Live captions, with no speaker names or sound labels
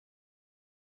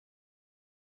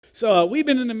So we've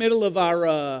been in the middle of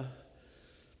our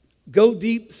Go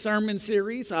Deep sermon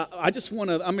series.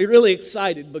 I'm really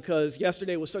excited because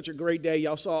yesterday was such a great day.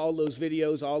 Y'all saw all those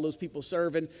videos, all those people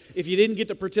serving. If you didn't get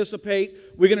to participate,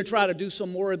 we're going to try to do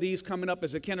some more of these coming up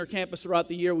as a Kenner campus throughout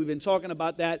the year. We've been talking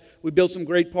about that. We built some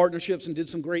great partnerships and did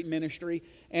some great ministry.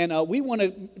 And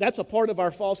that's a part of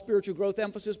our fall spiritual growth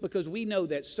emphasis because we know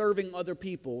that serving other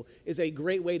people is a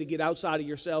great way to get outside of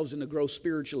yourselves and to grow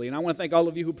spiritually. And I want to thank all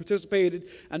of you who participated.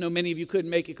 I know many of you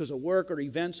couldn't make it because of work or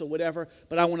events or whatever,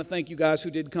 but I want to thank you guys who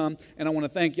did come, and I want to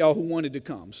thank y'all who wanted to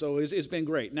come. So it's been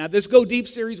great. Now, this Go Deep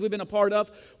series we've been a part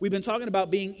of, we've been talking about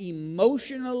being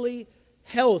emotionally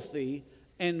healthy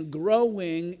and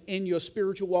growing in your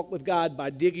spiritual walk with God by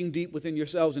digging deep within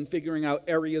yourselves and figuring out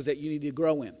areas that you need to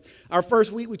grow in. Our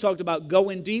first week, we talked about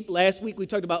going deep. Last week, we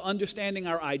talked about understanding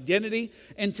our identity.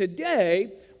 And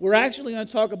today, we're actually going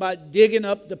to talk about digging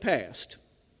up the past.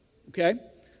 Okay?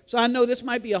 So I know this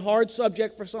might be a hard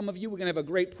subject for some of you. We're going to have a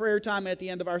great prayer time at the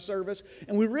end of our service.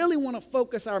 And we really want to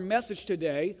focus our message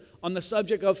today on the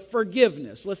subject of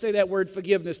forgiveness. Let's say that word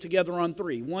forgiveness together on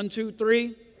three. 1, 2,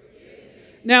 3.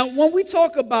 Now, when we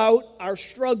talk about our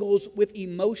struggles with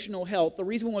emotional health, the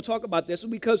reason we want to talk about this is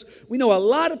because we know a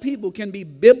lot of people can be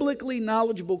biblically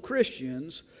knowledgeable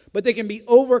Christians, but they can be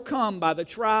overcome by the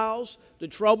trials, the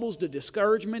troubles, the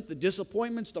discouragement, the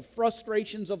disappointments, the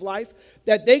frustrations of life,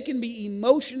 that they can be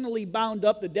emotionally bound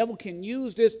up. The devil can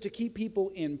use this to keep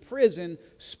people in prison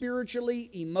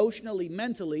spiritually, emotionally,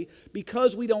 mentally,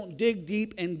 because we don't dig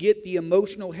deep and get the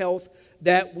emotional health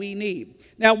that we need.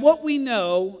 Now, what we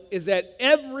know is that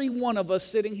every one of us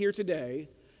sitting here today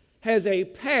has a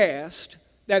past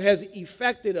that has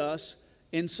affected us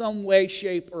in some way,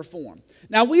 shape, or form.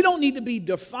 Now, we don't need to be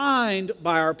defined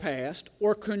by our past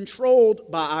or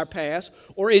controlled by our past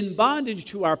or in bondage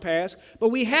to our past, but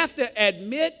we have to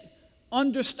admit,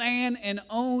 understand, and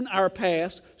own our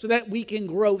past so that we can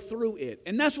grow through it.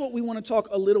 And that's what we want to talk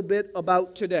a little bit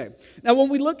about today. Now, when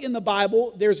we look in the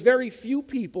Bible, there's very few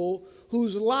people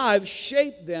whose lives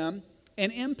shaped them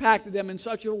and impacted them in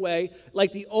such a way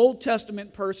like the Old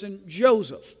Testament person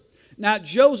Joseph. Now,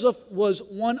 Joseph was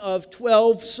one of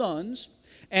 12 sons,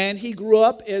 and he grew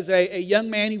up as a young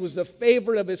man. He was the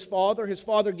favorite of his father. His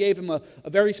father gave him a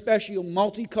very special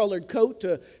multicolored coat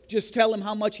to just tell him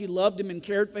how much he loved him and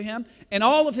cared for him. And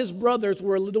all of his brothers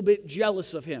were a little bit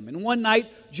jealous of him. And one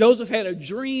night, Joseph had a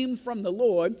dream from the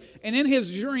Lord, and in his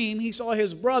dream, he saw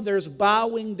his brothers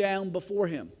bowing down before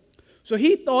him. So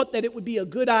he thought that it would be a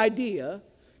good idea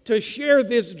to share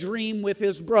this dream with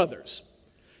his brothers.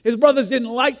 His brothers didn't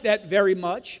like that very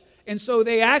much, and so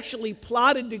they actually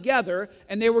plotted together,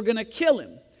 and they were going to kill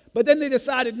him. But then they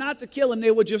decided not to kill him. They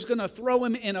were just going to throw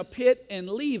him in a pit and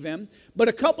leave him. But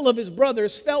a couple of his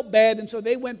brothers felt bad, and so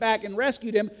they went back and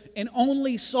rescued him and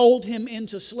only sold him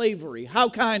into slavery. How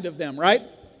kind of them, right?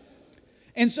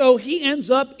 And so he ends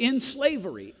up in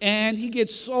slavery, and he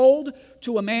gets sold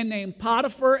to a man named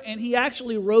Potiphar, and he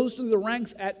actually rose through the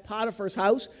ranks at Potiphar's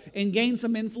house and gained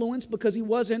some influence because he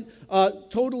wasn't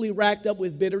totally racked up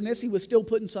with bitterness. He was still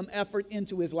putting some effort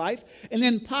into his life. And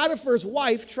then Potiphar's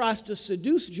wife tries to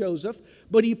seduce Joseph,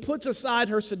 but he puts aside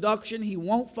her seduction. He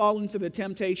won't fall into the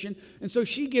temptation, and so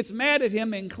she gets mad at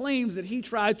him and claims that he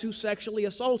tried to sexually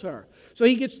assault her. So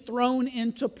he gets thrown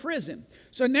into prison.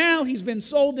 So now he's been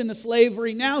sold into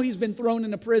slavery. Now he's been thrown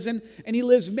into prison, and he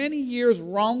lives many years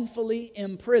wrongfully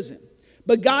in prison.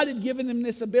 But God had given him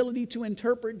this ability to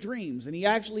interpret dreams, and he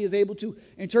actually is able to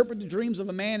interpret the dreams of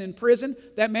a man in prison.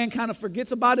 That man kind of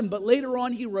forgets about him, but later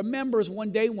on he remembers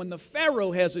one day when the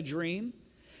Pharaoh has a dream,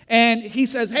 and he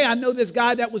says, hey, I know this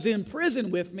guy that was in prison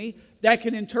with me that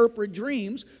can interpret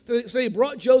dreams. So he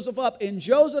brought Joseph up, and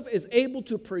Joseph is able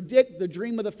to predict the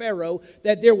dream of the Pharaoh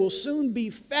that there will soon be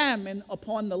famine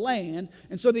upon the land,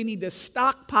 and so they need to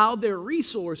stockpile their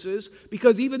resources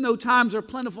because even though times are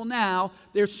plentiful now,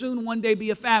 there soon one day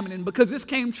be a famine. And because this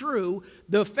came true,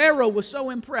 the Pharaoh was so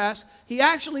impressed, he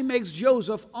actually makes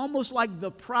Joseph almost like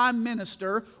the prime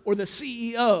minister or the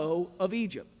CEO of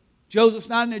Egypt. Joseph's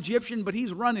not an Egyptian, but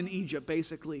he's running Egypt,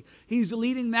 basically. He's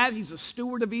leading that. He's a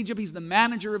steward of Egypt. He's the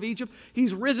manager of Egypt.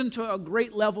 He's risen to a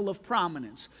great level of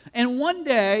prominence. And one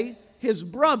day, his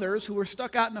brothers, who were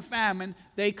stuck out in a famine,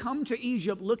 they come to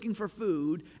Egypt looking for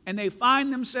food, and they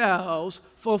find themselves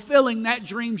fulfilling that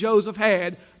dream Joseph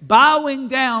had, bowing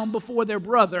down before their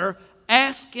brother,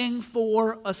 asking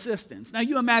for assistance. Now,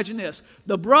 you imagine this.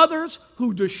 The brothers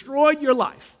who destroyed your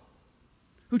life,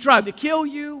 who tried to kill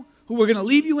you, who were going to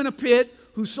leave you in a pit,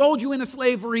 who sold you into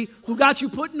slavery, who got you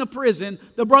put in a prison,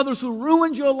 the brothers who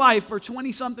ruined your life for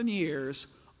 20-something years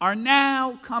are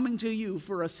now coming to you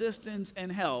for assistance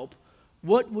and help.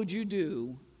 What would you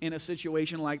do in a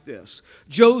situation like this.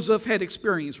 Joseph had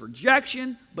experienced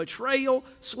rejection, betrayal,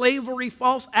 slavery,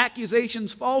 false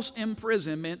accusations, false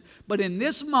imprisonment. But in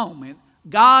this moment,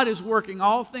 God is working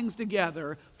all things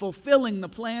together, fulfilling the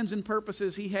plans and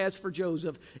purposes he has for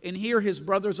Joseph. And here his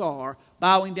brothers are,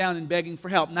 bowing down and begging for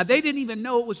help. Now, they didn't even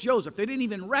know it was Joseph. They didn't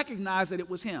even recognize that it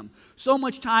was him. So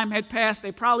much time had passed,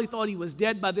 they probably thought he was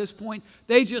dead by this point.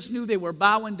 They just knew they were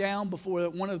bowing down before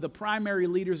one of the primary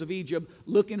leaders of Egypt,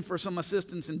 looking for some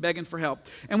assistance and begging for help.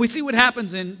 And we see what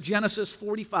happens in Genesis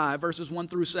 45, verses 1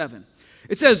 through 7.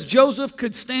 It says, Joseph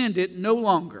could stand it no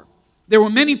longer. There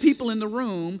were many people in the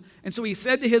room, and so he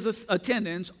said to his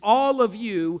attendants, all of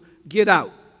you get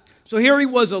out. So here he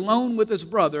was alone with his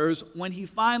brothers when he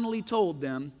finally told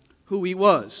them who he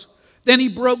was. Then he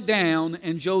broke down,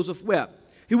 and Joseph wept.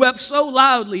 He wept so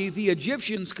loudly the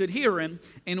Egyptians could hear him,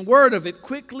 and word of it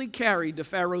quickly carried to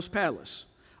Pharaoh's palace.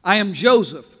 I am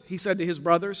Joseph, he said to his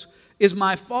brothers. Is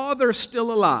my father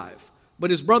still alive?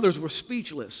 But his brothers were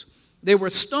speechless. They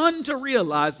were stunned to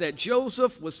realize that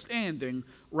Joseph was standing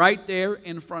right there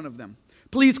in front of them.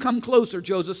 Please come closer,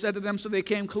 Joseph said to them, so they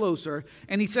came closer.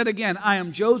 And he said again, I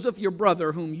am Joseph, your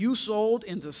brother, whom you sold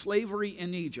into slavery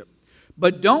in Egypt.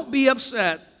 But don't be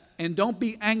upset and don't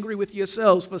be angry with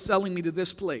yourselves for selling me to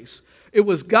this place. It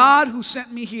was God who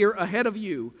sent me here ahead of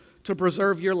you to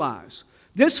preserve your lives.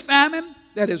 This famine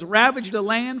that has ravaged the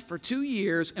land for 2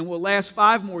 years and will last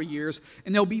 5 more years,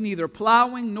 and there'll be neither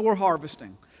plowing nor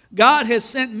harvesting. God has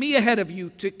sent me ahead of you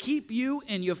to keep you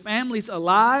and your families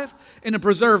alive and to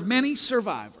preserve many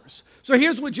survivors. So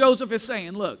here's what Joseph is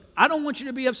saying. Look, I don't want you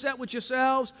to be upset with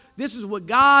yourselves. This is what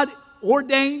God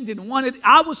ordained and wanted.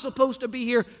 I was supposed to be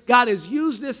here. God has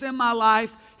used this in my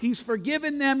life. He's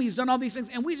forgiven them. He's done all these things.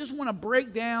 And we just want to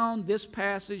break down this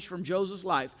passage from Joseph's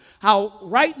life. How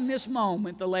right in this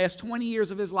moment, the last 20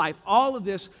 years of his life, all of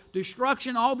this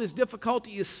destruction, all this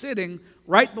difficulty is sitting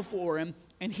right before him.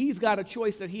 And he's got a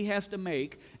choice that he has to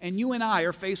make. And you and I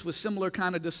are faced with similar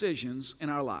kind of decisions in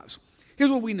our lives.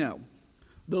 Here's what we know.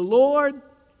 The Lord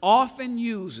often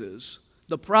uses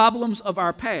the problems of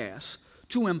our past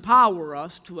to empower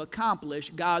us to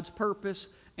accomplish God's purpose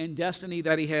and destiny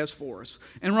that he has for us.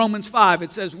 In Romans 5,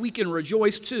 it says we can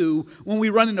rejoice too when we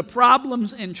run into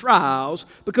problems and trials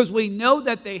because we know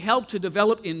that they help to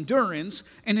develop endurance,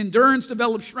 and endurance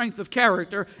develops strength of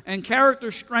character, and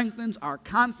character strengthens our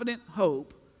confident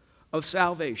hope of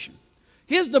salvation.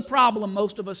 Here's the problem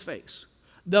most of us face.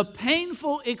 The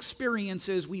painful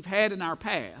experiences we've had in our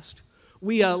past,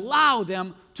 we allow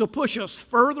them to push us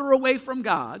further away from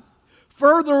God,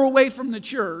 further away from the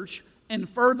church, and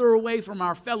further away from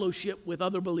our fellowship with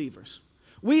other believers.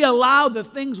 We allow the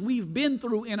things we've been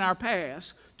through in our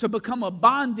past to become a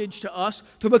bondage to us,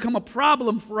 to become a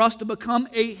problem for us, to become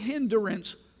a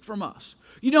hindrance from us.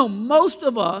 You know, most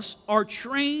of us are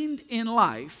trained in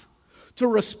life to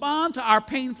respond to our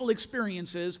painful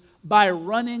experiences by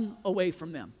running away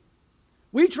from them.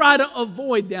 We try to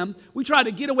avoid them. We try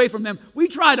to get away from them. We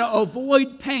try to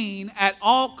avoid pain at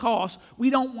all costs. We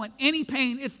don't want any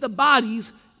pain. It's the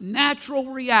body's natural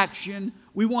reaction.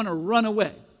 We want to run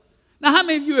away. Now, how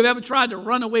many of you have ever tried to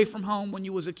run away from home when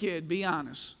you was a kid? Be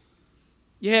honest.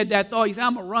 You had that thought. You said,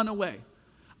 I'm going to run away.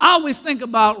 I always think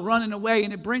about running away,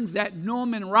 and it brings that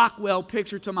Norman Rockwell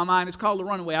picture to my mind. It's called The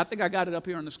Runaway. I think I got it up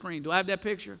here on the screen. Do I have that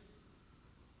picture?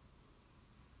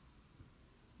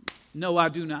 No, I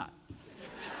do not.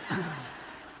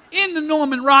 In the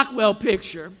Norman Rockwell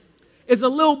picture is a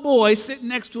little boy sitting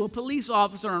next to a police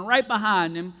officer, and right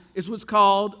behind him is what's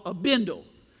called a bindle.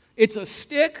 It's a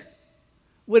stick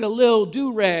with a little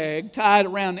do-rag tied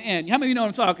around the end. How many of you know what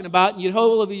I'm talking about? And you'd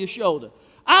hold over your shoulder.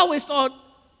 I always thought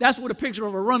that's what a picture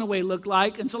of a runaway looked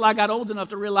like until I got old enough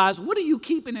to realize, what are you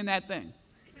keeping in that thing?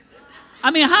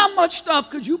 I mean, how much stuff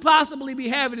could you possibly be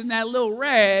having in that little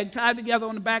rag tied together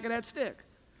on the back of that stick?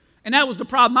 And that was the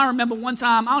problem. I remember one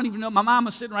time, I don't even know, my mom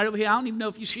was sitting right over here. I don't even know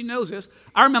if she knows this.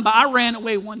 I remember I ran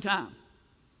away one time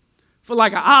for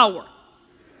like an hour.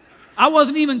 I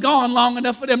wasn't even gone long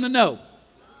enough for them to know.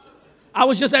 I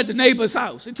was just at the neighbor's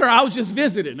house. It turned out I was just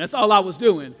visiting. That's all I was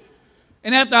doing.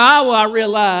 And after an hour, I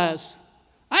realized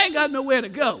I ain't got nowhere to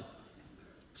go.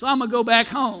 So I'm going to go back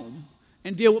home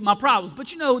and deal with my problems.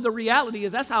 But you know, the reality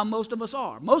is that's how most of us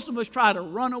are. Most of us try to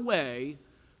run away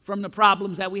from the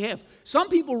problems that we have. Some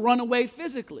people run away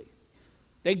physically.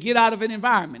 They get out of an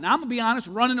environment. Now, I'm going to be honest,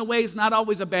 running away is not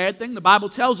always a bad thing. The Bible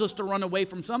tells us to run away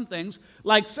from some things,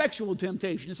 like sexual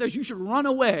temptation. It says you should run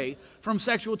away from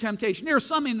sexual temptation. There are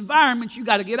some environments you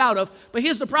got to get out of, but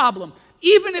here's the problem.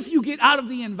 Even if you get out of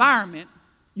the environment,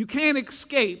 you can't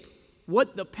escape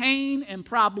what the pain and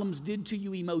problems did to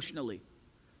you emotionally.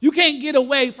 You can't get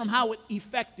away from how it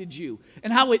affected you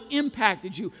and how it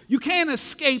impacted you. You can't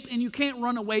escape and you can't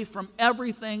run away from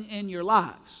everything in your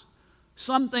lives.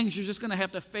 Some things you're just going to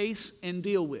have to face and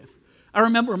deal with. I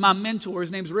remember my mentor,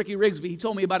 his name's Ricky Rigsby, he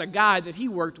told me about a guy that he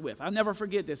worked with. I'll never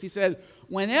forget this. He said,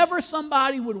 whenever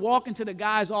somebody would walk into the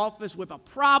guy's office with a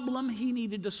problem he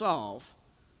needed to solve,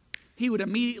 he would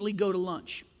immediately go to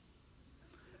lunch.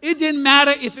 It didn't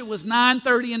matter if it was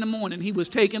 9:30 in the morning, he was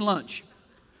taking lunch.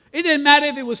 It didn't matter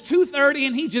if it was 2:30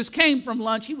 and he just came from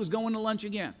lunch, he was going to lunch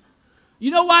again.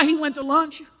 You know why he went to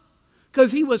lunch?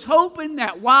 Because he was hoping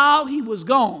that while he was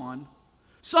gone,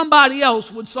 somebody else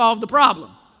would solve the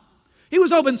problem. He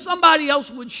was hoping somebody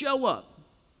else would show up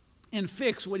and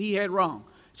fix what he had wrong.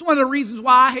 It's one of the reasons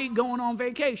why I hate going on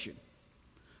vacation.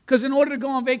 Because in order to go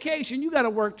on vacation, you got to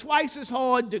work twice as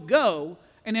hard to go,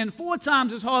 and then 4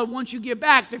 times as hard once you get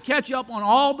back to catch up on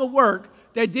all the work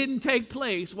that didn't take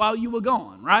place while you were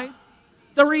gone, right?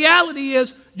 The reality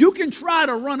is you can try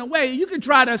to run away, you can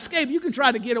try to escape, you can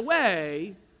try to get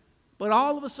away, but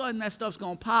all of a sudden that stuff's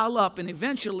going to pile up, and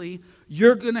eventually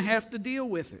you're going to have to deal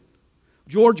with it.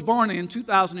 George Barna in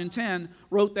 2010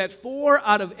 wrote that 4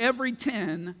 out of every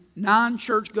 10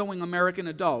 non-church-going American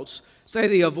adults say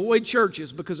they avoid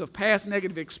churches because of past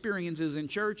negative experiences in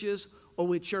churches or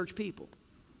with church people.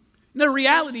 And the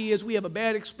reality is we have a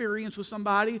bad experience with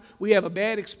somebody, we have a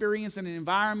bad experience in an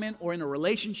environment or in a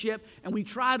relationship, and we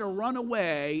try to run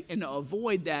away and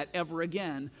avoid that ever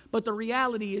again. But the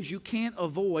reality is you can't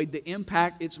avoid the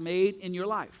impact it's made in your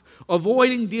life.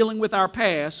 Avoiding dealing with our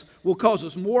past will cause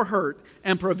us more hurt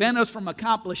and prevent us from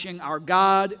accomplishing our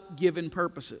God-given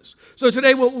purposes. So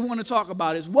today what we want to talk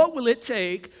about is what will it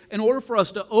take in order for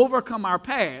us to overcome our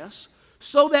past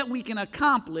so that we can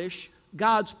accomplish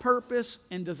God's purpose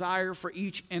and desire for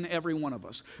each and every one of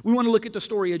us. We want to look at the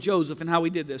story of Joseph and how he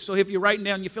did this. So if you're writing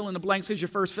down, you fill in the blanks, here's your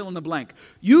first fill in the blank.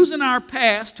 Using our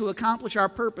past to accomplish our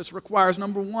purpose requires,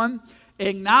 number 1,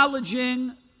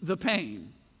 acknowledging the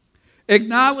pain.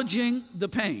 Acknowledging the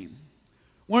pain.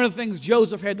 One of the things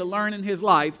Joseph had to learn in his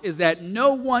life is that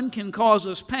no one can cause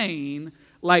us pain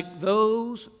like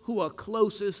those who are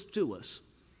closest to us.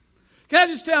 Can I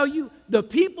just tell you, the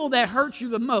people that hurt you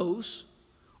the most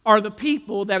are the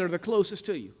people that are the closest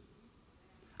to you.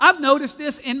 I've noticed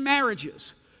this in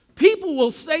marriages. People will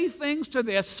say things to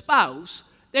their spouse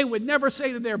they would never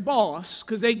say to their boss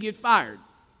because they get fired.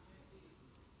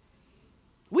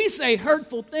 We say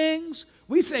hurtful things,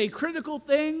 we say critical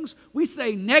things, we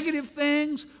say negative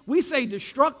things, we say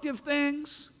destructive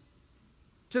things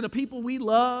to the people we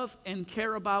love and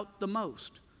care about the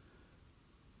most.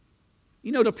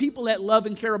 You know, the people that love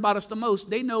and care about us the most,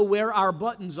 they know where our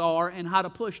buttons are and how to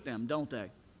push them, don't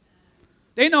they?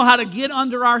 They know how to get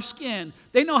under our skin.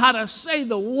 They know how to say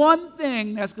the one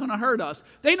thing that's going to hurt us.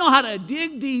 They know how to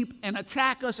dig deep and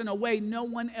attack us in a way no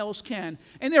one else can.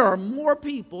 And there are more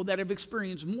people that have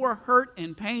experienced more hurt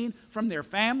and pain from their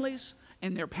families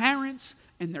and their parents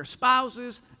and their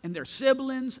spouses and their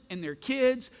siblings and their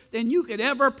kids than you could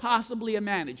ever possibly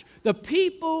imagine. The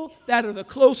people that are the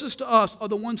closest to us are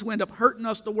the ones who end up hurting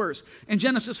us the worst. In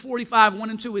Genesis 45, 1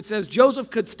 and 2, it says,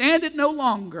 Joseph could stand it no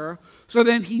longer, so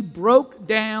then he broke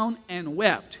down and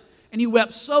wept. And he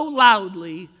wept so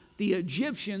loudly, the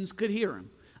Egyptians could hear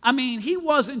him. I mean, he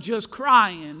wasn't just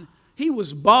crying, he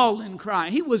was bawling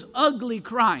crying. He was ugly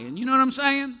crying. You know what I'm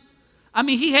saying? I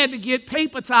mean, he had to get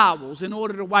paper towels in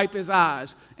order to wipe his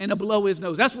eyes and to blow his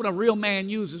nose. That's what a real man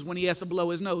uses when he has to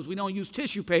blow his nose. We don't use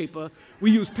tissue paper.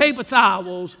 We use paper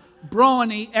towels,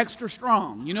 brawny, extra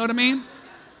strong. You know what I mean?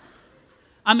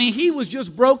 I mean, he was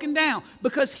just broken down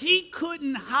because he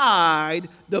couldn't hide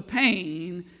the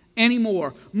pain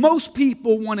anymore. Most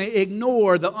people want to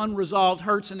ignore the unresolved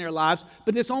hurts in their lives,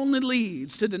 but this only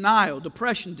leads to denial,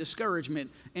 depression,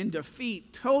 discouragement, and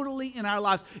defeat totally in our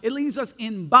lives. It leaves us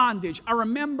in bondage. I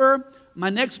remember my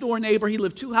next door neighbor, he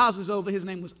lived 2 houses over, his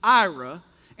name was Ira,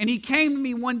 and he came to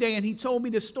me one day and he told me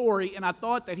this story, and I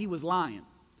thought that he was lying.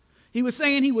 He was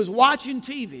saying he was watching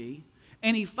TV,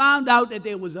 and he found out that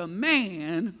there was a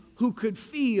man who could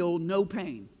feel no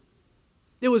pain.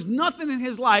 There was nothing in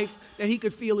his life that he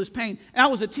could feel his pain. And I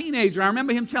was a teenager. I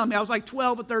remember him telling me, I was like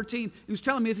 12 or 13. He was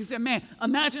telling me this. He said, man,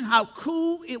 imagine how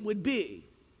cool it would be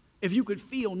if you could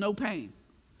feel no pain.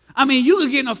 I mean, you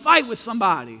could get in a fight with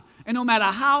somebody, and no matter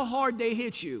how hard they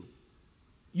hit you,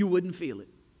 you wouldn't feel it.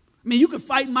 I mean, you could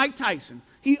fight Mike Tyson.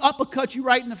 He uppercut you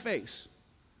right in the face.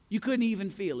 You couldn't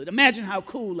even feel it. Imagine how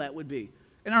cool that would be.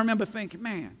 And I remember thinking,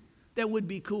 man, that would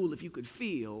be cool if you could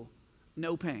feel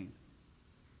no pain.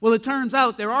 Well, it turns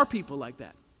out there are people like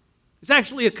that. It's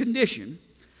actually a condition.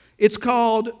 It's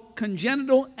called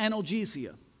congenital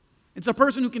analgesia. It's a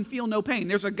person who can feel no pain.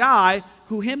 There's a guy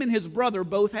who him and his brother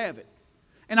both have it.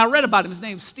 And I read about him. His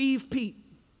name's Steve Peat.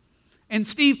 And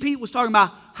Steve Peat was talking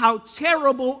about how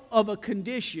terrible of a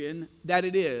condition that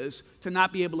it is to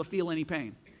not be able to feel any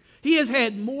pain. He has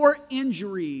had more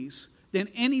injuries than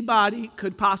anybody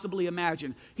could possibly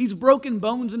imagine. He's broken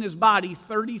bones in his body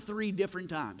 33 different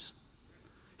times.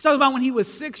 He's talking about when he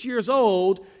was 6 years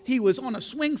old, he was on a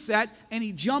swing set and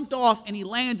he jumped off and he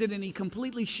landed and he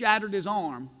completely shattered his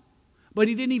arm, but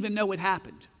he didn't even know it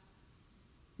happened.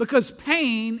 Because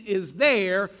pain is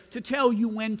there to tell you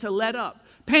when to let up.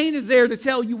 Pain is there to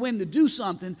tell you when to do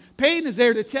something. Pain is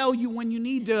there to tell you when you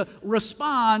need to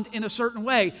respond in a certain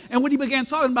way. And what he began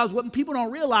talking about is what people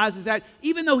don't realize is that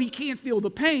even though he can't feel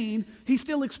the pain, he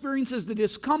still experiences the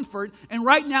discomfort. And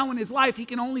right now in his life, he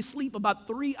can only sleep about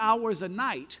 3 hours a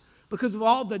night because of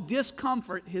all the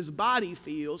discomfort his body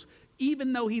feels,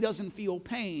 even though he doesn't feel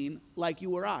pain like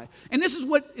you or I. And this is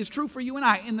what is true for you and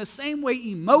I. In the same way,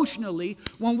 emotionally,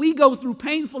 when we go through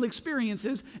painful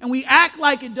experiences and we act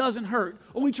like it doesn't hurt,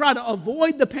 or we try to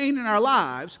avoid the pain in our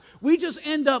lives, we just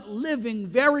end up living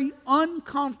very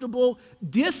uncomfortable,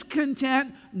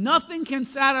 discontent, nothing can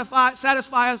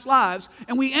satisfy us lives,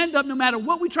 and we end up, no matter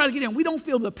what we try to get in, we don't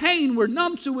feel the pain, we're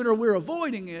numb to it, or we're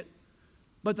avoiding it,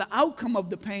 but the outcome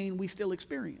of the pain we still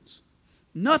experience.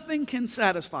 Nothing can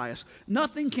satisfy us.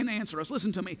 Nothing can answer us.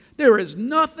 Listen to me. There is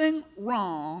nothing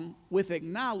wrong with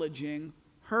acknowledging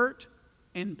hurt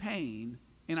and pain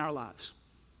in our lives.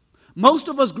 Most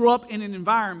of us grow up in an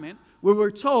environment where we're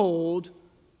told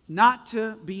not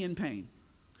to be in pain,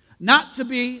 not to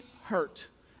be hurt,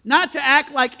 not to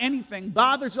act like anything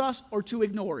bothers us or to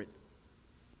ignore it.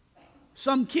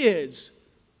 Some kids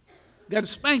got a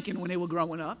spanking when they were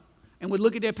growing up and would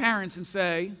look at their parents and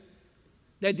say,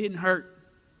 that didn't hurt.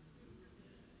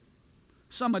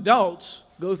 Some adults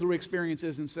go through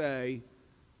experiences and say,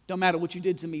 don't matter what you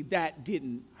did to me, that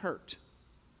didn't hurt.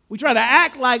 We try to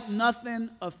act like nothing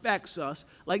affects us,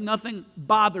 like nothing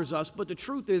bothers us, but the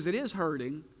truth is it is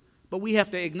hurting, but we have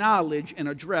to acknowledge and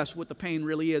address what the pain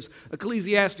really is.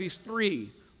 Ecclesiastes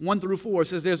 3:1-4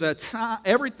 says there's a time,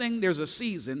 everything, there's a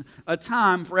season, a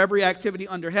time for every activity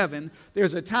under heaven.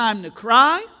 There's a time to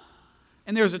cry,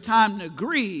 and there's a time to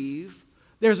grieve.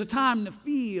 There's a time to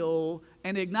feel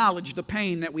and acknowledge the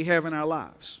pain that we have in our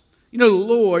lives. You know, the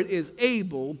Lord is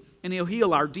able, and He'll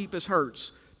heal our deepest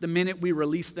hurts the minute we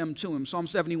release them to Him. Psalm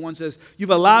 71 says,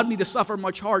 you've allowed me to suffer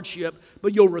much hardship,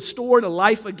 but you'll restore to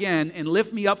life again and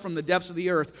lift me up from the depths of the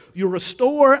earth. You'll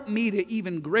restore me to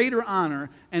even greater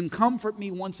honor and comfort me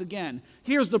once again.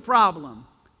 Here's the problem.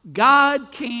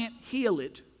 God can't heal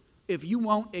it if you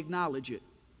won't acknowledge it.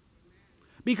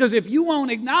 Because if you won't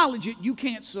acknowledge it, you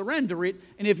can't surrender it.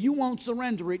 And if you won't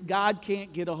surrender it, God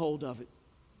can't get a hold of it.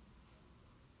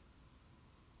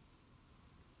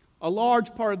 A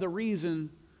large part of the reason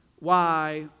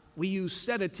why we use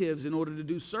sedatives in order to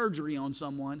do surgery on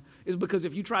someone is because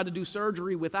if you try to do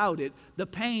surgery without it, the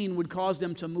pain would cause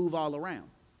them to move all around.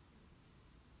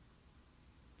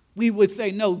 We would say,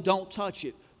 no, don't touch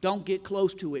it. Don't get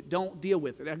close to it. Don't deal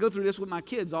with it. I go through this with my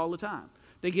kids all the time.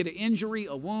 They get an injury,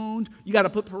 a wound. You got to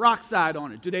put peroxide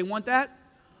on it. Do they want that?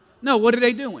 No. What are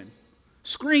they doing?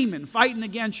 Screaming, fighting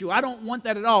against you. I don't want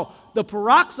that at all. The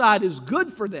peroxide is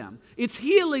good for them. It's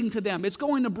healing to them. It's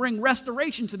going to bring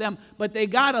restoration to them, but they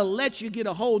got to let you get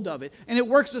a hold of it. And it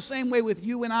works the same way with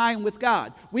you and I and with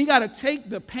God. We got to take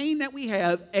the pain that we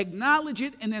have, acknowledge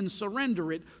it, and then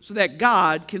surrender it so that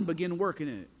God can begin working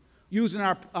in it. Using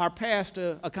our past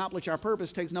to accomplish our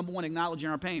purpose takes, number one, acknowledging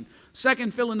our pain.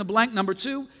 Second, fill in the blank. Number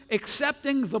two,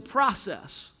 accepting the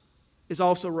process is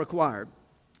also required.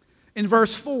 In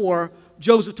verse 4,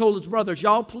 Joseph told his brothers,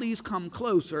 y'all please come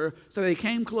closer. So they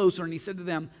came closer, and he said to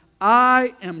them,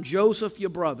 I am Joseph, your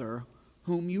brother,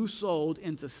 whom you sold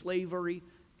into slavery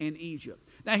in Egypt.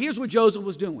 Now here's what Joseph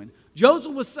was doing.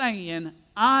 Joseph was saying,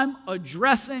 I'm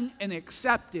addressing and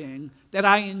accepting that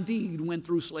I indeed went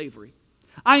through slavery.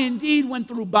 I indeed went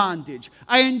through bondage.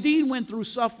 I indeed went through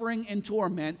suffering and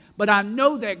torment, but I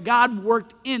know that God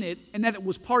worked in it and that it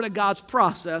was part of God's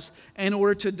process in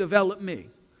order to develop me.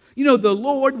 You know, the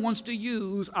Lord wants to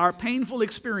use our painful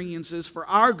experiences for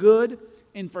our good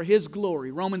and for His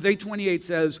glory. Romans 8:28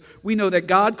 says, we know that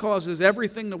God causes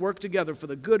everything to work together for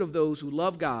the good of those who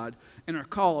love God and are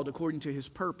called according to His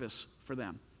purpose for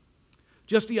them.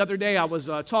 Just the other day, I was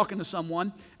talking to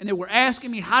someone, and they were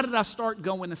asking me, how did I start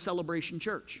going to Celebration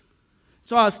Church?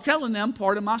 So I was telling them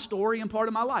part of my story and part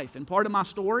of my life. And part of my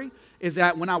story is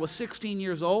that when I was 16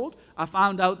 years old, I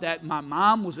found out that my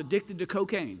mom was addicted to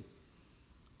cocaine.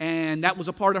 And that was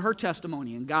a part of her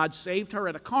testimony. And God saved her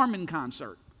at a Carmen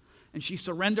concert. And she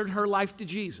surrendered her life to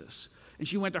Jesus. And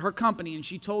she went to her company and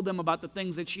she told them about the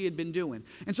things that she had been doing.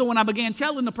 And so when I began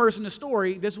telling the person the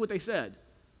story, this is what they said.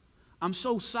 I'm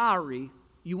so sorry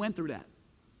you went through that.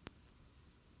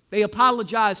 They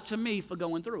apologized to me for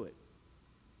going through it.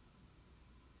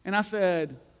 And I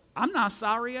said, I'm not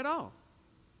sorry at all.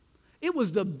 It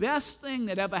was the best thing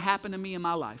that ever happened to me in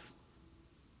my life.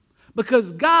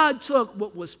 Because God took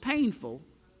what was painful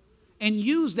and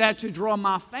used that to draw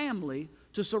my family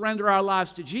to surrender our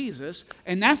lives to Jesus.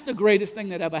 And that's the greatest thing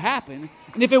that ever happened.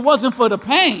 And if it wasn't for the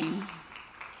pain,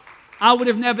 I would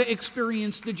have never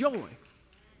experienced the joy.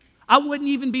 I wouldn't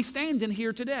even be standing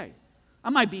here today. I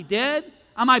might be dead.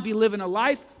 I might be living a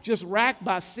life just racked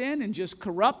by sin and just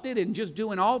corrupted and just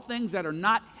doing all things that are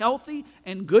not healthy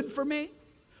and good for me.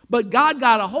 But God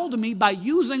got a hold of me by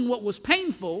using what was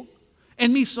painful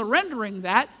and me surrendering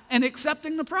that and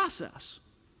accepting the process.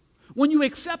 When you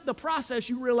accept the process,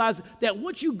 you realize that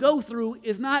what you go through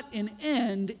is not an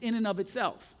end in and of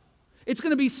itself. It's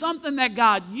going to be something that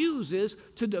God uses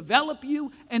to develop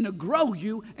you and to grow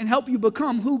you and help you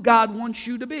become who God wants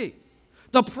you to be.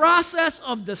 The process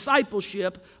of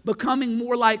discipleship, becoming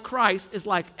more like Christ, is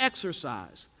like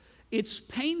exercise. It's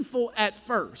painful at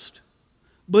first,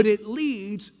 but it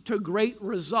leads to great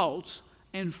results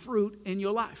and fruit in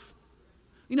your life.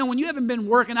 You know, when you haven't been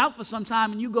working out for some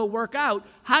time and you go work out,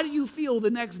 how do you feel the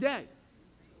next day?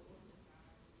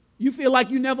 You feel like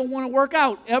you never want to work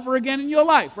out ever again in your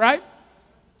life, right?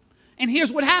 And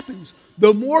here's what happens.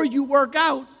 The more you work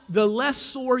out, the less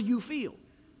sore you feel.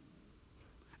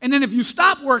 And then if you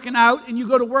stop working out and you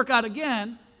go to work out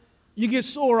again, you get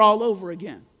sore all over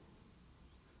again.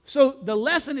 So the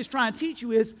lesson it's trying to teach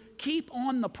you is keep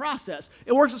on the process.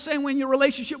 It works the same way in your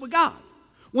relationship with God.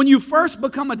 When you first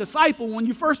become a disciple, when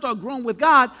you first start growing with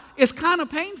God, it's kind of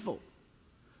painful.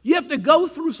 You have to go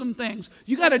through some things.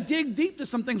 You got to dig deep to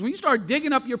some things. When you start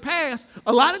digging up your past,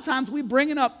 a lot of times we're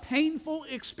bringing up painful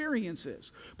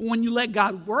experiences. But when you let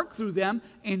God work through them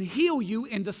and heal you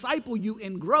and disciple you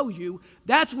and grow you,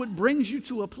 that's what brings you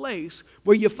to a place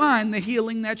where you find the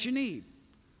healing that you need.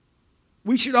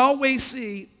 We should always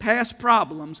see past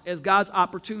problems as God's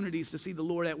opportunities to see the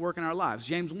Lord at work in our lives.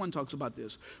 James 1 talks about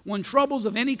this. When troubles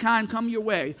of any kind come your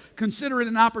way, consider it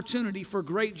an opportunity for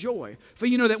great joy. For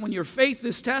you know that when your faith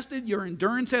is tested, your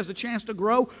endurance has a chance to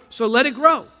grow, so let it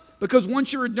grow. Because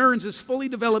once your endurance is fully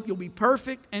developed, you'll be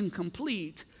perfect and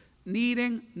complete,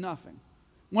 needing nothing.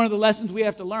 One of the lessons we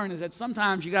have to learn is that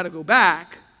sometimes you got to go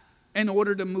back in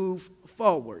order to move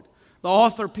forward. The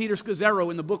author, Peter Scazzero,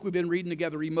 in the book we've been reading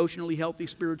together, Emotionally Healthy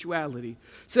Spirituality,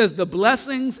 says the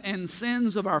blessings and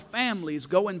sins of our families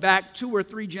going back 2 or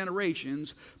 3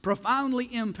 generations profoundly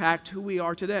impact who we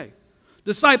are today.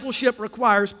 Discipleship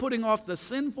requires putting off the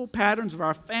sinful patterns of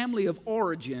our family of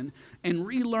origin and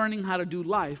relearning how to do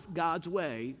life God's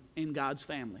way in God's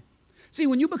family. See,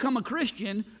 when you become a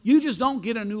Christian, you just don't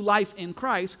get a new life in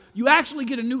Christ. You actually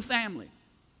get a new family.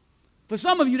 For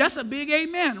some of you, that's a big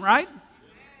amen, right?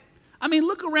 I mean,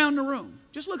 look around the room.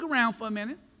 Just look around for a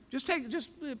minute. This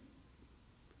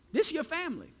is your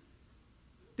family.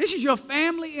 This is your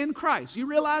family in Christ. You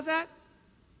realize that?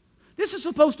 This is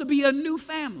supposed to be a new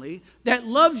family that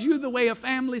loves you the way a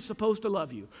family is supposed to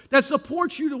love you, that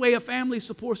supports you the way a family is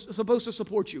supposed to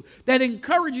support you, that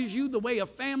encourages you the way a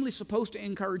family is supposed to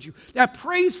encourage you, that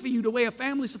prays for you the way a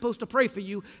family is supposed to pray for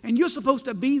you, and you're supposed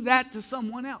to be that to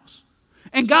someone else.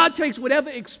 And God takes whatever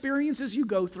experiences you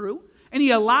go through, and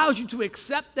He allows you to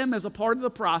accept them as a part of the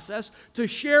process, to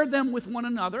share them with one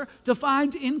another, to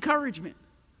find encouragement.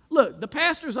 Look, the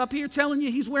pastor's up here telling you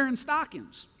he's wearing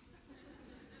stockings.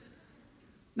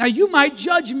 Now, you might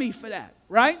judge me for that,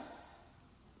 right?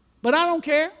 But I don't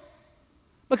care,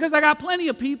 because I got plenty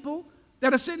of people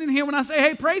that are sitting in here when I say,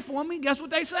 hey, pray for me. Guess what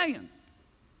they're saying?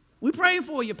 We praying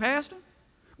for you, Pastor.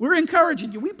 We're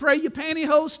encouraging you. We pray your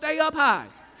pantyhose stay up high.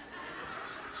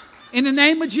 In the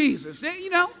name of Jesus. You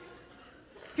know,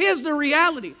 here's the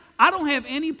reality. I don't have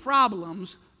any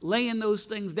problems laying those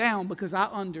things down because I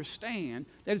understand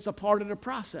that it's a part of the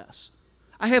process.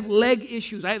 I have leg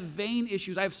issues, I have vein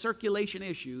issues, I have circulation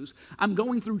issues. I'm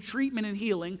going through treatment and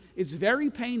healing. It's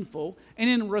very painful. And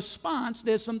in response,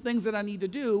 there's some things that I need to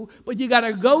do, but you got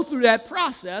to go through that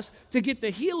process to get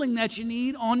the healing that you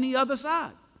need on the other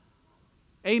side.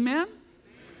 Amen?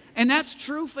 And that's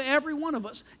true for every one of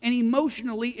us. And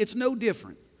emotionally, it's no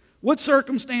different. What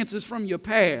circumstances from your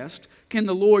past can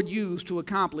the Lord use to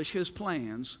accomplish His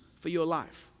plans for your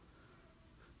life?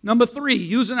 Number 3,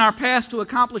 using our past to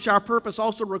accomplish our purpose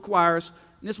also requires,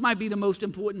 and this might be the most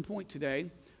important point today,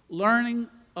 learning,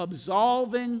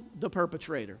 absolving the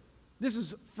perpetrator. This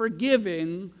is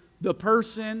forgiving the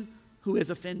person who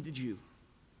has offended you.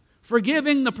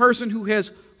 Forgiving the person who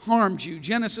has harmed you.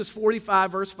 Genesis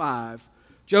 45, verse 5.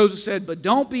 Joseph said, but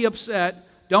don't be upset.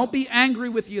 Don't be angry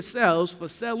with yourselves for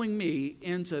selling me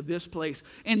into this place.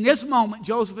 In this moment,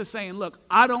 Joseph is saying, look,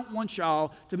 I don't want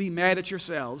y'all to be mad at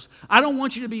yourselves. I don't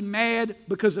want you to be mad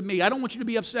because of me. I don't want you to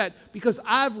be upset because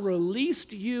I've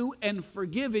released you and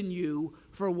forgiven you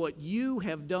for what you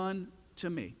have done to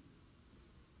me.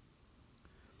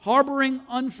 Harboring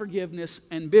unforgiveness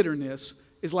and bitterness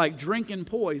is like drinking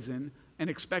poison and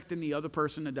expecting the other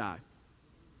person to die.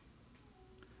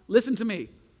 Listen to me.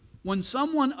 When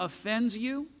someone offends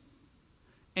you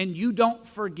and you don't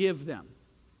forgive them,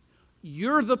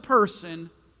 you're the person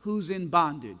who's in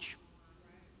bondage,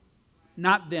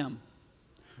 not them.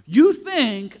 You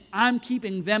think I'm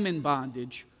keeping them in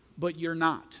bondage, but you're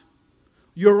not.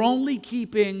 You're only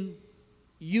keeping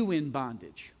you in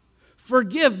bondage.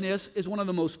 Forgiveness is one of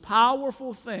the most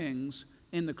powerful things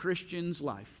in the Christian's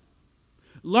life.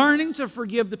 Learning to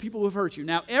forgive the people who have hurt you.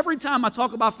 Now, every time I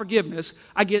talk about forgiveness,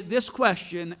 I get this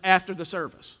question after the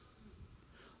service.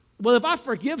 Well, if I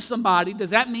forgive somebody,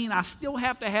 does that mean I still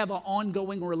have to have an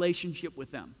ongoing relationship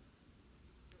with them?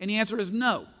 And the answer is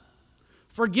no.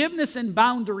 Forgiveness and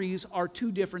boundaries are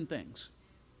two different things.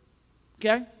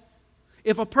 Okay?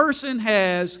 If a person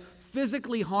has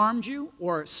physically harmed you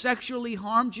or sexually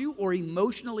harmed you or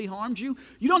emotionally harmed you,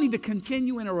 you don't need to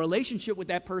continue in a relationship with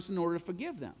that person in order to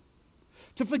forgive them.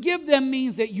 To forgive them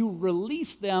means that you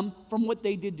release them from what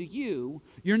they did to you.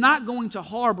 You're not going to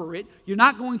harbor it. You're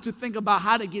not going to think about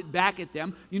how to get back at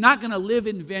them. You're not going to live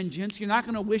in vengeance. You're not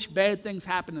going to wish bad things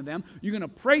happen to them. You're going to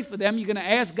pray for them. You're going to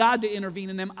ask God to intervene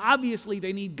in them. Obviously,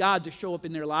 they need God to show up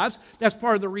in their lives. That's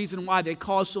part of the reason why they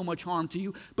cause so much harm to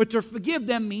you. But to forgive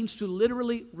them means to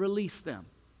literally release them.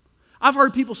 I've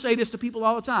heard people say this to people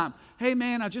all the time. Hey,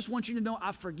 man, I just want you to know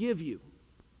I forgive you.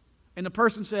 And the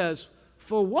person says,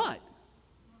 for what?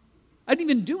 I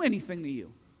didn't even do anything to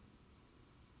you.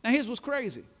 Now, here's what's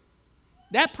crazy.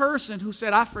 That person who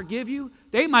said, I forgive you,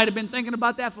 they might have been thinking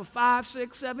about that for 5,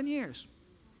 6, 7 years.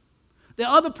 The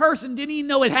other person didn't even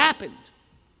know it happened.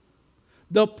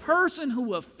 The person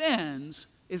who offends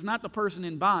is not the person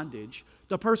in bondage.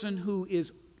 The person who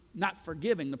is not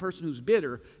forgiving, the person who's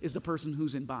bitter, is the person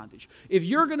who's in bondage. If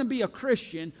you're going to be a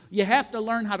Christian, you have to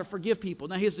learn how to forgive people.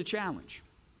 Now, here's the challenge.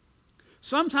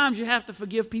 Sometimes you have to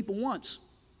forgive people once.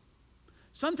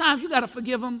 Sometimes you got to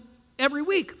forgive them every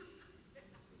week,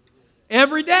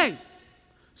 every day.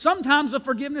 Sometimes the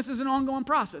forgiveness is an ongoing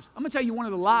process. I'm going to tell you one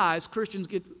of the lies Christians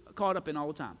get caught up in all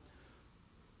the time.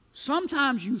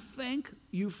 Sometimes you think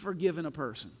you've forgiven a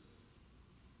person.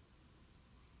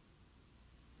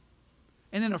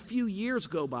 And then a few years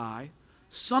go by,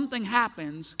 something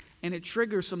happens, and it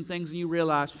triggers some things, and you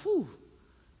realize, whew,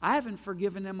 I haven't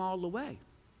forgiven them all the way.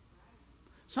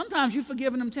 Sometimes you've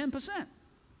forgiven them 10%.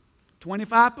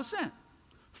 25%,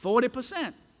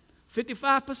 40%,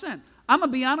 55%. I'm going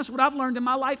to be honest, what I've learned in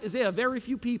my life is there are very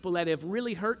few people that have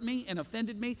really hurt me and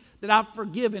offended me that I've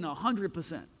forgiven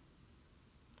 100%.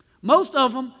 Most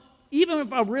of them, even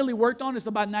if I've really worked on it, it's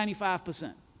about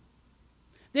 95%.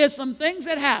 There's some things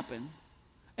that happen,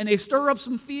 and they stir up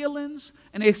some feelings,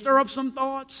 and they stir up some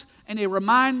thoughts, and they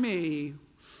remind me,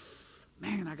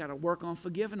 man, I got to work on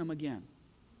forgiving them again.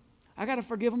 I got to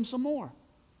forgive them some more.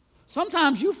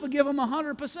 Sometimes you forgive them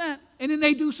 100%, and then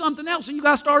they do something else, and you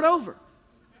got to start over.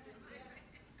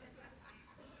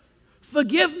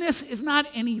 Forgiveness is not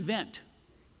an event.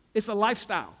 It's a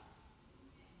lifestyle.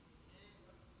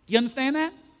 You understand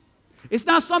that? It's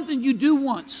not something you do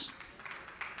once.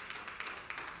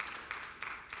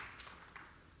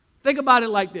 Think about it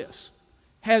like this.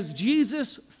 Has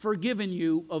Jesus forgiven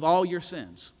you of all your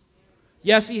sins?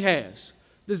 Yes, he has.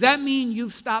 Does that mean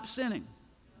you've stopped sinning?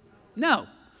 No.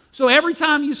 So every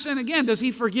time you sin again, does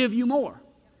he forgive you more?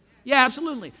 Yeah,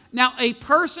 absolutely. Now, a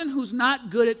person who's not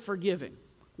good at forgiving,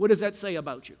 what does that say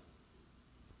about you?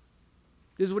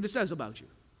 This is what it says about you.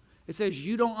 It says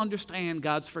you don't understand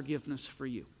God's forgiveness for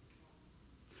you.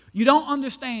 You don't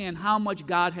understand how much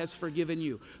God has forgiven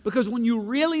you. Because when you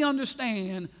really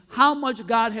understand how much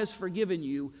God has forgiven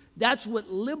you, that's what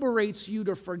liberates you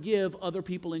to forgive other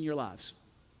people in your lives.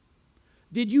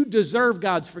 Did you deserve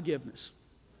God's forgiveness?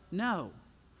 No.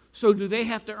 So do they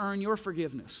have to earn your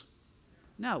forgiveness?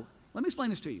 No. Let me explain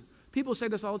this to you. People say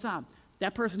this all the time.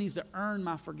 That person needs to earn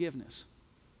my forgiveness.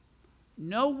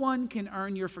 No one can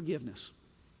earn your forgiveness.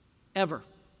 Ever.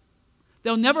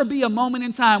 There'll never be a moment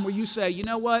in time where you say, you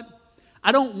know what?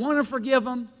 I don't want to forgive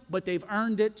them, but they've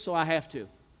earned it, so I have to.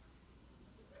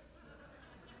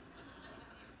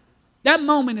 That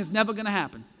moment is never going to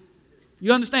happen.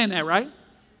 You understand that, right?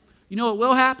 You know what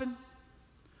will happen?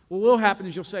 What will happen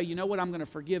is you'll say, you know what, I'm going to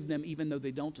forgive them even though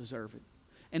they don't deserve it.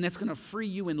 And that's going to free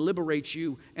you and liberate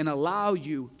you and allow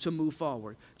you to move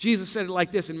forward. Jesus said it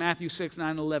like this in Matthew 6,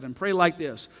 9, 11. Pray like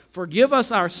this. Forgive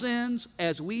us our sins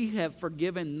as we have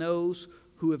forgiven those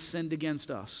who have sinned against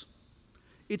us.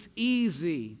 It's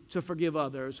easy to forgive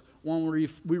others when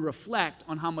we reflect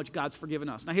on how much God's forgiven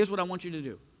us. Now, here's what I want you to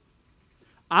do.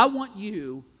 I want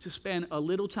you to spend a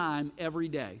little time every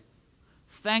day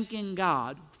thanking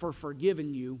God for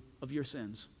forgiving you of your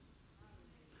sins.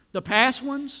 The past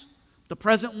ones, the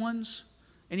present ones,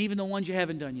 and even the ones you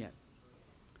haven't done yet.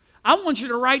 I want you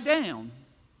to write down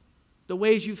the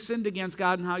ways you've sinned against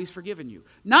God and how He's forgiven you.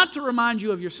 Not to remind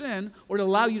you of your sin or to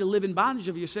allow you to live in bondage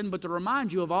of your sin, but to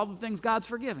remind you of all the things God's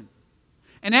forgiven.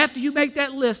 And after you make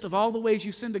that list of all the ways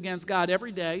you've sinned against God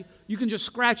every day, you can just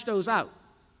scratch those out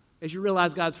as you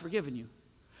realize God's forgiven you.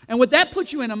 And what that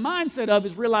puts you in a mindset of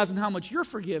is realizing how much you're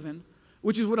forgiven,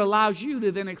 which is what allows you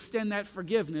to then extend that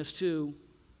forgiveness to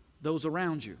those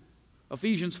around you.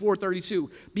 Ephesians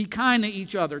 4:32, be kind to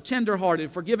each other,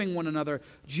 tenderhearted, forgiving one another,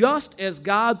 just as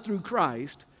God through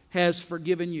Christ has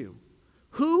forgiven you.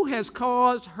 Who has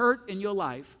caused hurt in your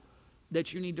life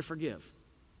that you need to forgive?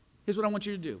 Here's what I want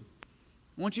you to do.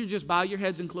 I want you to just bow your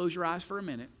heads and close your eyes for a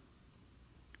minute.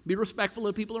 Be respectful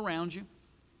of the people around you.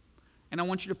 And I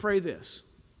want you to pray this.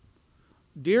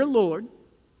 Dear Lord,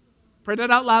 pray that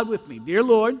out loud with me. Dear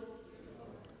Lord,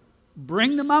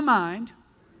 bring to my mind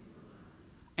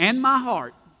and my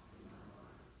heart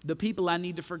the people I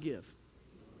need to forgive.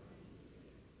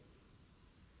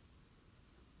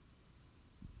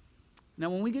 Now,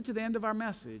 when we get to the end of our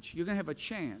message, you're going to have a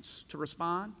chance to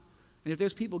respond. And if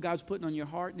there's people God's putting on your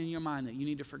heart and in your mind that you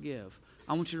need to forgive,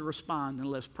 I want you to respond and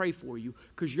let's pray for you,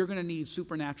 because you're going to need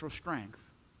supernatural strength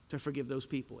to forgive those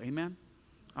people. Amen?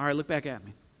 All right, look back at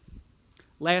me.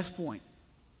 Last point.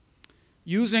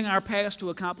 Using our past to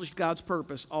accomplish God's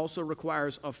purpose also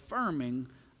requires affirming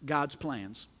God's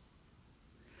plans.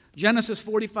 Genesis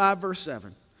 45, verse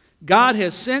 7. God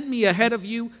has sent me ahead of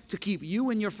you to keep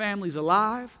you and your families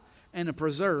alive and to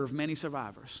preserve many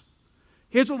survivors.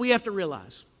 Here's what we have to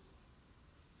realize.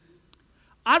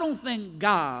 I don't think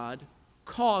God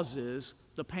causes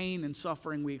the pain and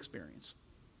suffering we experience.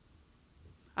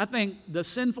 I think the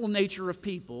sinful nature of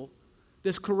people,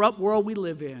 this corrupt world we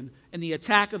live in, and the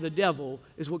attack of the devil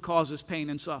is what causes pain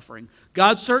and suffering.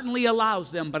 God certainly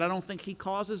allows them, but I don't think He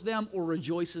causes them or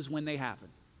rejoices when they happen.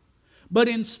 But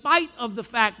in spite of the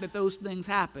fact that those things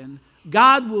happen,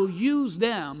 God will use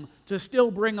them to still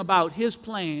bring about His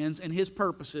plans and His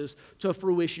purposes to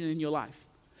fruition in your life.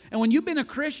 And when you've been a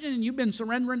Christian and you've been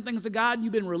surrendering things to God, and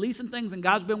you've been releasing things and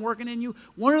God's been working in you,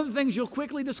 one of the things you'll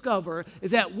quickly discover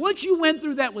is that what you went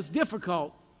through that was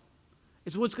difficult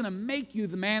is what's going to make you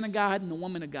the man of God and the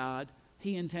woman of God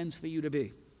He intends for you to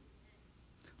be.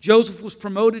 Joseph was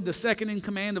promoted to second in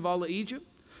command of all of Egypt.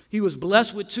 He was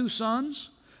blessed with 2 sons.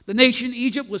 The nation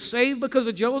Egypt was saved because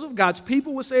of Joseph. God's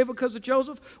people were saved because of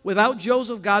Joseph. Without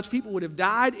Joseph, God's people would have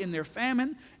died in their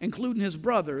famine, including his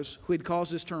brothers who had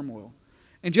caused this turmoil.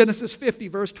 In Genesis 50,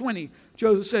 verse 20,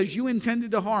 Joseph says, you intended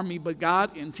to harm me, but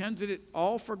God intended it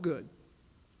all for good.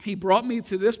 He brought me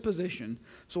to this position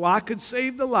so I could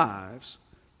save the lives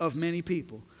of many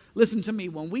people. Listen to me,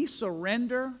 when we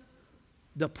surrender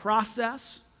the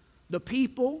process, the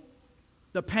people,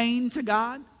 the pain to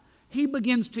God, He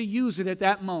begins to use it at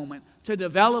that moment to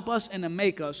develop us and to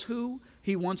make us who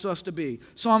He wants us to be.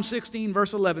 Psalm 16,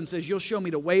 verse 11 says, you'll show me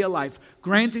the way of life,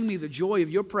 granting me the joy of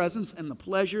your presence and the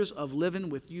pleasures of living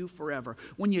with you forever.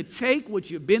 When you take what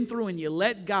you've been through and you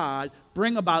let God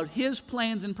bring about His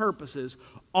plans and purposes,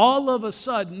 all of a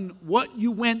sudden, what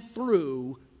you went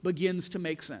through begins to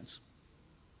make sense.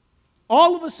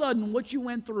 All of a sudden, what you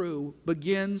went through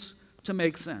begins to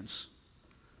make sense.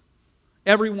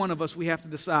 Every one of us, we have to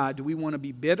decide, do we want to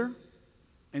be bitter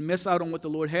and miss out on what the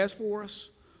Lord has for us?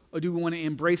 Or do we want to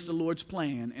embrace the Lord's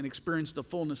plan and experience the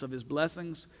fullness of His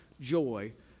blessings,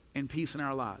 joy, and peace in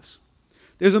our lives?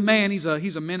 There's a man, he's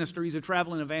a minister, he's a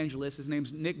traveling evangelist. His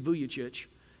name's Nick Vujicic,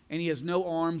 and he has no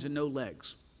arms and no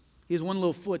legs. He has one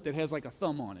little foot that has like a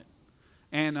thumb on it.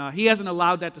 And he hasn't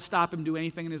allowed that to stop him do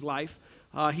anything in his life.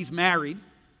 He's married,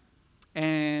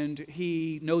 and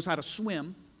he knows how to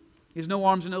swim. He has no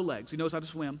arms and no legs. He knows how to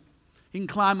swim. He can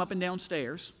climb up and down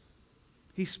stairs.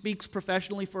 He speaks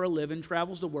professionally for a living,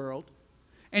 travels the world.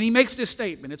 And he makes this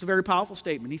statement. It's a very powerful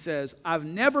statement. He says, I've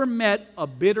never met a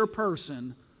bitter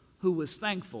person who was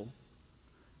thankful,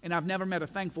 and I've never met a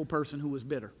thankful person who was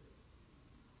bitter.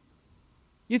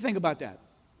 You think about that.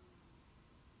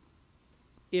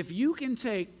 If you can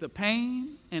take the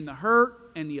pain and the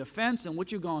hurt and the offense and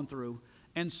what you've gone through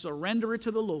and surrender it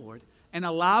to the Lord and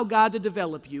allow God to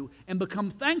develop you and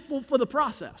become thankful for the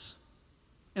process,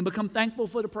 and become thankful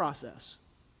for the process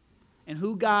and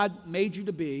who God made you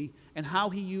to be and how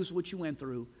he used what you went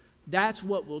through, that's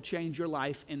what will change your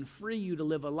life and free you to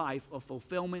live a life of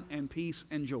fulfillment and peace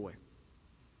and joy.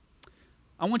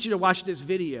 I want you to watch this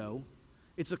video.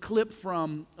 It's a clip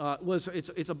from,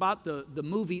 it's about the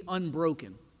movie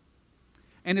Unbroken.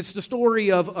 And it's the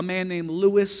story of a man named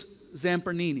Louis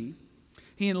Zamperini.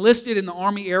 He enlisted in the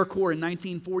Army Air Corps in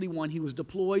 1941. He was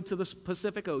deployed to the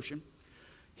Pacific Ocean.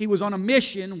 He was on a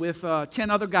mission with 10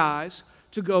 other guys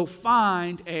to go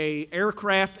find an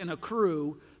aircraft and a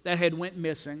crew that had went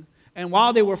missing. And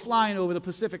while they were flying over the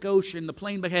Pacific Ocean, the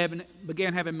plane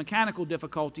began having mechanical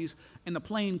difficulties, and the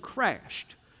plane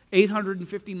crashed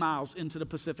 850 miles into the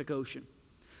Pacific Ocean.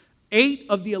 8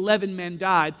 of the 11 men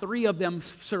died. 3 of them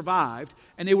survived,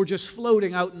 and they were just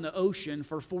floating out in the ocean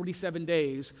for 47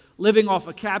 days, living off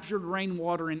of captured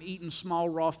rainwater and eating small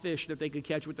raw fish that they could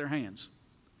catch with their hands.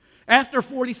 After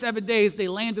 47 days, they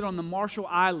landed on the Marshall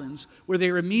Islands, where they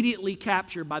were immediately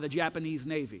captured by the Japanese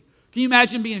Navy. Can you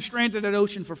imagine being stranded at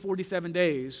ocean for 47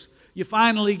 days? You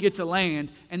finally get to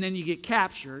land, and then you get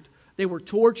captured. They were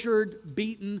tortured,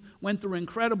 beaten, went through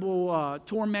incredible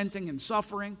tormenting and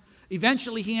suffering.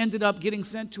 Eventually, he ended up getting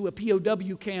sent to a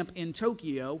POW camp in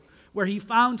Tokyo, where he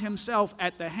found himself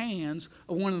at the hands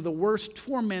of one of the worst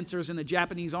tormentors in the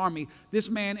Japanese army. This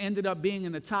man ended up being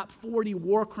in the top 40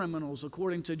 war criminals,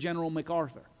 according to General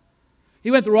MacArthur.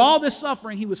 He went through all this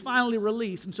suffering. He was finally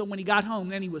released, and so when he got home,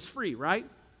 then he was free, right?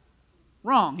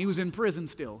 Wrong. He was in prison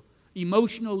still.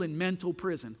 Emotional and mental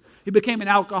prison. He became an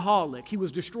alcoholic. He was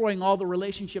destroying all the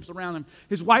relationships around him.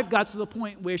 His wife got to the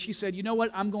point where she said, you know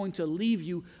what, I'm going to leave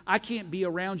you. I can't be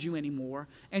around you anymore.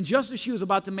 And just as she was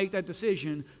about to make that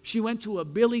decision, she went to a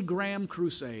Billy Graham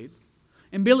crusade.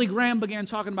 And Billy Graham began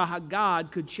talking about how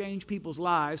God could change people's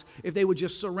lives if they would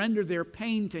just surrender their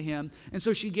pain to him. And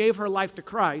so she gave her life to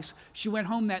Christ. She went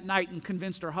home that night and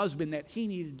convinced her husband that he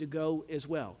needed to go as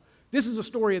well. This is a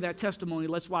story of that testimony.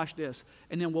 Let's watch this,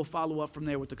 and then we'll follow up from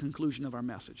there with the conclusion of our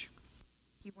message.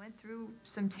 He went through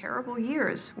some terrible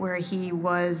years where he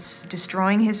was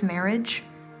destroying his marriage,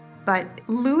 but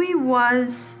Louis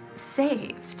was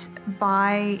saved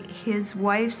by his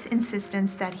wife's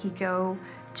insistence that he go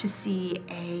to see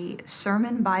a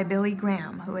sermon by Billy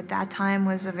Graham, who at that time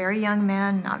was a very young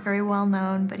man, not very well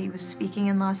known, but he was speaking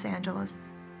in Los Angeles.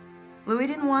 Louis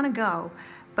didn't want to go,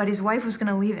 but his wife was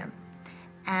going to leave him.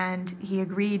 And he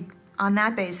agreed on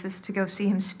that basis to go see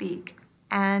him speak.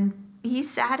 And he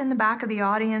sat in the back of the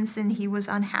audience, and he was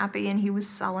unhappy and he was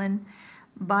sullen.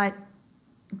 But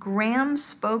Graham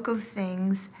spoke of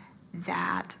things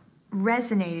that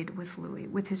resonated with Louis,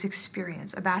 with his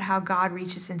experience about how God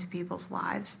reaches into people's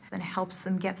lives and helps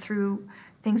them get through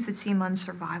things that seem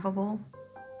unsurvivable.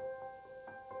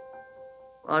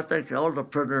 I think all the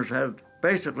prisoners had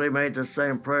basically made the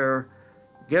same prayer.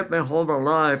 Get me home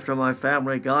alive to my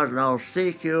family, God, and I'll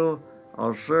seek you,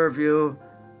 I'll serve you.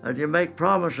 And you make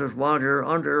promises while you're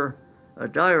under a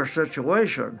dire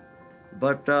situation.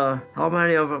 But how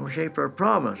many of them keep their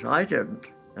promise? I didn't.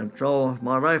 And so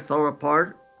my life fell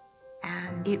apart.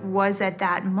 And it was at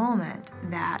that moment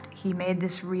that he made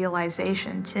this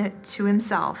realization to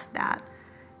himself that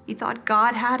he thought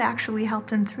God had actually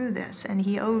helped him through this, and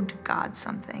he owed God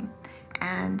something.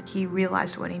 And he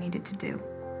realized what he needed to do.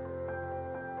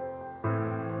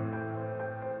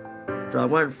 So I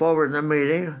went forward in the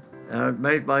meeting and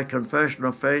made my confession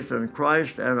of faith in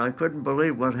Christ, and I couldn't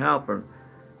believe what happened.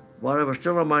 While I was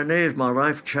still on my knees, my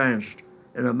life changed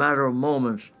in a matter of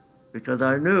moments, because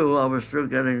I knew I was through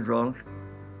getting drunk,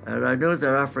 and I knew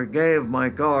that I forgave my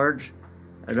guards,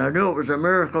 and I knew it was a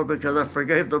miracle because I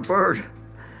forgave the bird.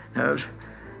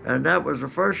 And that was the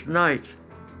first night.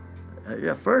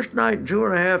 First night in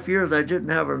 2.5 years I didn't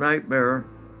have a nightmare,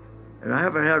 and I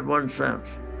haven't had one since.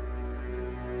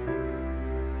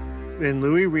 And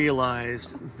Louis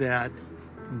realized that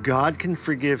God can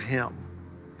forgive him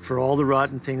for all the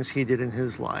rotten things he did in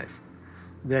his life,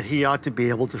 that he ought to be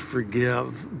able to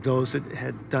forgive those that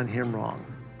had done him wrong.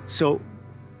 So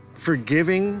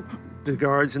forgiving the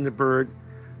guards and the bird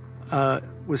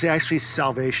was actually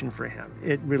salvation for him.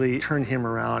 It really turned him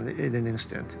around in an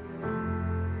instant.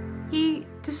 He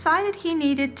decided he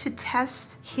needed to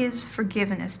test his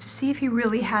forgiveness to see if he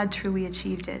really had truly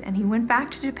achieved it. And he went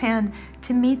back to Japan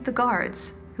to meet the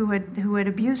guards who had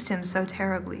abused him so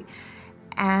terribly.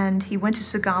 And he went to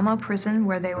Sagama prison,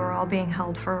 where they were all being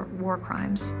held for war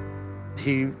crimes.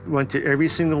 He went to every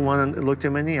single one and looked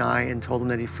him in the eye and told him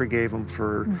that he forgave him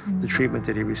for the treatment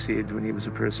that he received when he was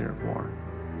a prisoner of war.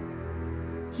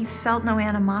 He felt no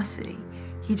animosity.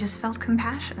 he just felt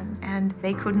compassion, and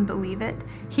they couldn't believe it.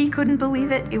 He couldn't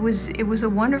believe it. It was a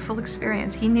wonderful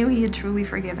experience. He knew he had truly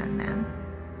forgiven then.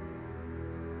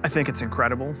 I think it's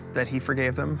incredible that he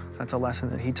forgave them. That's a lesson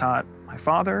that he taught my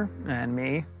father and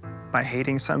me. By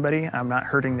hating somebody, I'm not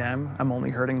hurting them, I'm only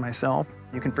hurting myself.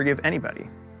 You can forgive anybody.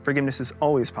 Forgiveness is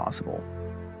always possible.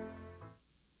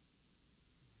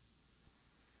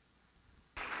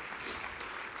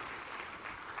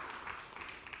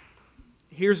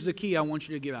 Here's the key I want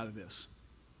you to get out of this.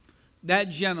 That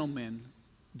gentleman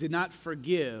did not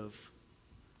forgive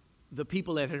the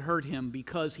people that had hurt him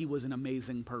because he was an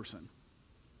amazing person.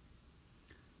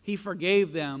 He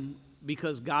forgave them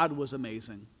because God was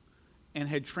amazing and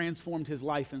had transformed his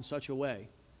life in such a way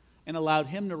and allowed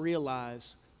him to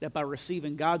realize that by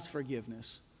receiving God's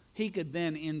forgiveness, he could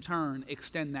then in turn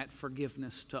extend that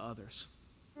forgiveness to others.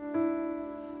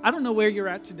 I don't know where you're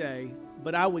at today,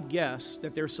 but I would guess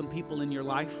that there's some people in your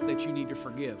life that you need to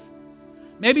forgive.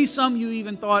 Maybe some you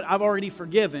even thought, I've already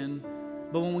forgiven,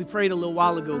 but when we prayed a little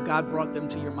while ago, God brought them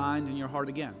to your mind and your heart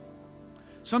again.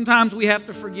 Sometimes we have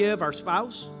to forgive our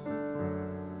spouse.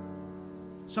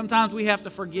 Sometimes we have to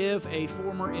forgive a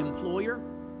former employer,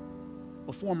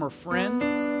 a former friend,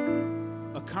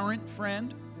 a current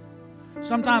friend.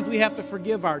 Sometimes we have to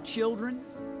forgive our children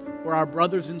or our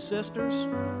brothers and sisters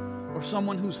or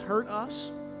someone who's hurt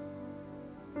us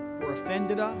or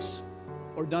offended us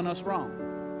or done us wrong.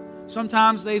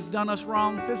 Sometimes they've done us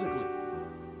wrong physically.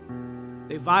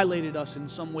 They violated us in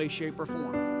some way, shape, or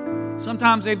form.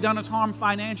 Sometimes they've done us harm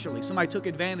financially. Somebody took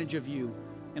advantage of you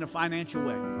in a financial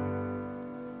way.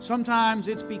 Sometimes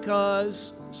it's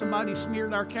because somebody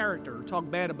smeared our character or talked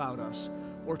bad about us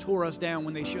or tore us down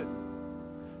when they shouldn't.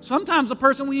 Sometimes the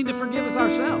person we need to forgive is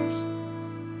ourselves.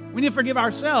 We need to forgive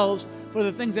ourselves for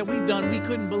the things that we've done we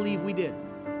couldn't believe we did.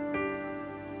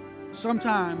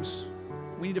 Sometimes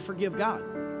we need to forgive God.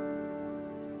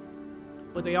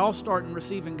 But they all start in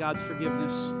receiving God's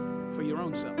forgiveness for your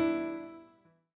own self.